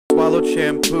Swallowed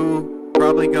shampoo,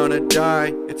 probably gonna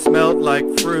die. It smelled like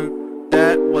fruit,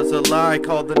 that was a lie.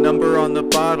 Called the number on the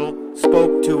bottle,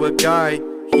 spoke to a guy.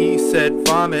 He said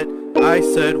vomit, I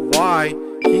said why?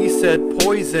 He said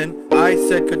poison, I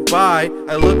said goodbye.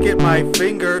 I look at my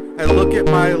finger, I look at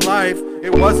my life.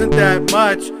 It wasn't that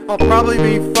much, I'll probably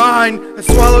be fine. I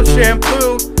swallowed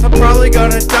shampoo, I'm probably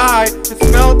gonna die. It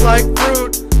smelled like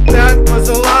fruit, that was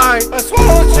a lie. I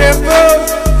swallowed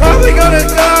shampoo, probably gonna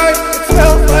die. It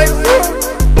smelled like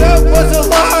fruit, that was a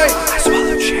lie. I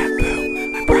swallowed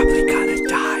shampoo, I'm probably gonna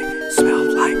die.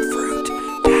 Smelled like fruit,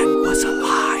 that was a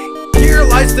lie. Here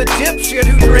lies the dipshit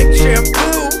who drank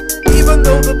shampoo, even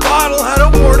though the bottle had a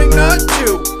warning not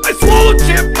to. I swallowed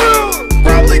shampoo,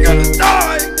 probably gonna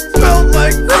die. Smelled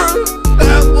like fruit,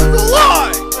 that was a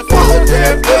lie. I swallowed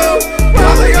shampoo,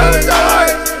 probably gonna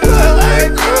die. Smelled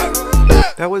like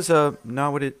fruit. That was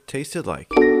not what it tasted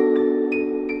like.